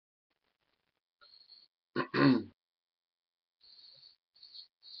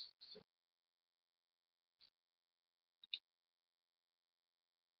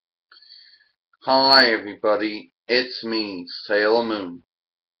Hi everybody, it's me, Sailor Moon,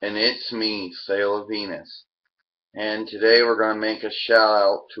 and it's me, Sailor Venus, and today we're going to make a shout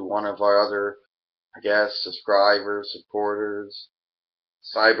out to one of our other, subscribers, supporters,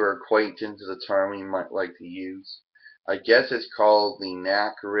 cyber acquaintance is a term you might like to use. I guess it's called the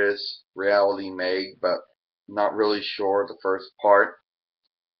AugmentedRealityMag, but I'm not really sure the first part,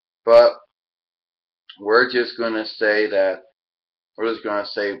 but we're just going to say that, we're just going to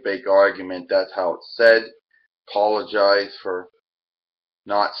say a big argument, that's how it's said. Apologize for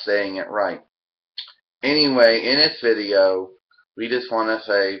not saying it right. Anyway, in this video, we just want to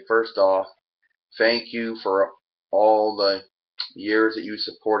say, first off, thank you for all the years that you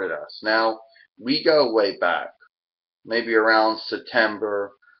supported us. Now, we go way back, maybe around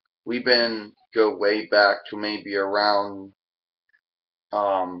September. Go way back to maybe around,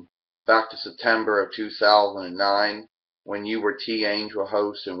 back to September of 2009, when you were T-Angel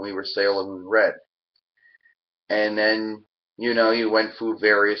host and we were Sailor Moon Red. And then, you went through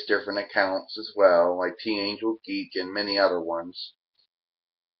various different accounts as well, like T-Angel Geek and many other ones.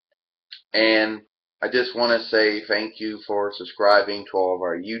 And I just want to say thank you for subscribing to all of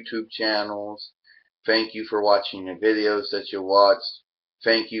our YouTube channels. Thank you for watching the videos that you watched.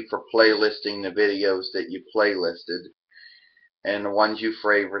 Thank you for playlisting the videos that you playlisted and the ones you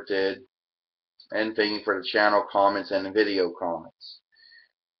favorited. And thank you for the channel comments and the video comments.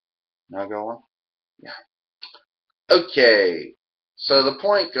 Now go on? Yeah. Okay, so the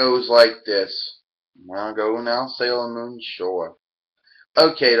point goes like this. Wanna go now, Sailor Moon? Sure.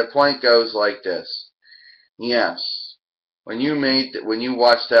 Okay, the point goes like this. Yes, when you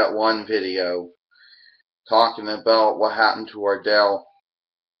watched that one video talking about what happened to our Dell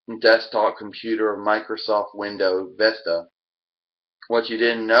desktop computer of Microsoft Windows Vista, what you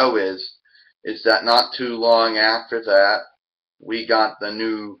didn't know is that not too long after that, we got the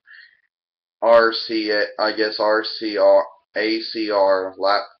new ACR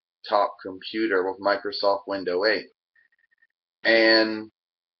laptop computer with Microsoft Windows 8. And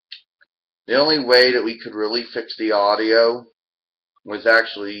the only way that we could really fix the audio was there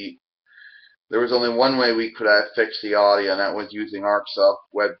was only one way we could have fixed the audio, and that was using Microsoft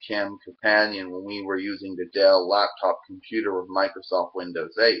Webcam Companion when we were using the Dell laptop computer with Microsoft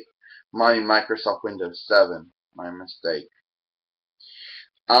Windows 8. Microsoft Windows 7, my mistake.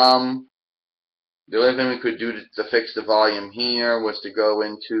 The only thing we could do to fix the volume here was to go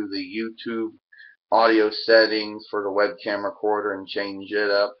into the YouTube audio settings for the webcam recorder and change it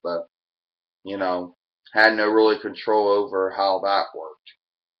up, but, had no really control over how that worked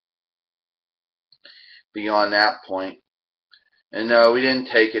beyond that point. And no, we didn't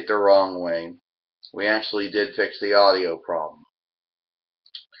take it the wrong way. We actually did fix the audio problem.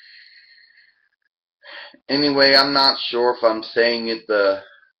 Anyway, I'm not sure if I'm saying it the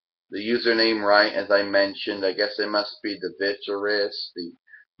username right, as I mentioned. I guess it must be the Vitcherist, the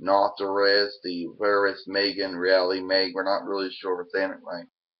Nautilus, the Verus Megan, Reality Meg. We're not really sure if we're saying it right.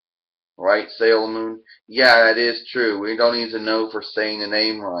 Right, Sailor Moon? Yeah, that is true. We don't even know if we're saying the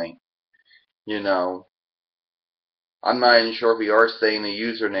name right. I'm not even sure if we are saying the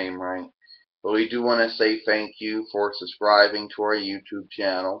username right. But we do want to say thank you for subscribing to our YouTube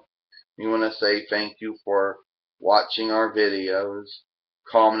channel. We want to say thank you for watching our videos,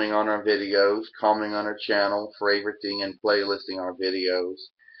 commenting on our videos, commenting on our channel, favoriting and playlisting our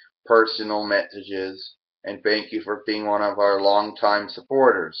videos, personal messages, and thank you for being one of our longtime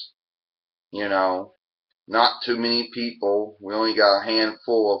supporters. Not too many people. We only got a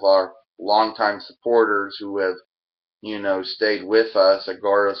handful of our longtime supporters who have, stayed with us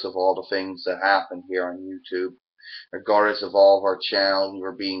regardless of all the things that happen here on YouTube, regardless of all of our channels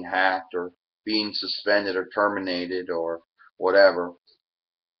were being hacked or being suspended or terminated or whatever,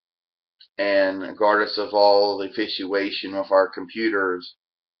 and regardless of all the situation with our computers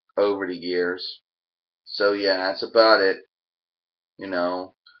over the years. So yeah, that's about it.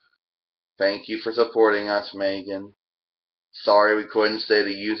 Thank you for supporting us, Megan. Sorry we couldn't say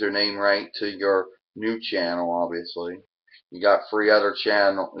the username right to your new channel, obviously. You got two other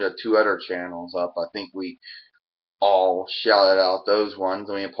channels up. I think we all shouted out those ones,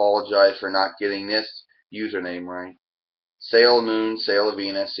 and we apologize for not getting this username right. Sailor Moon, Sailor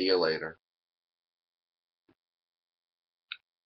Venus, see you later.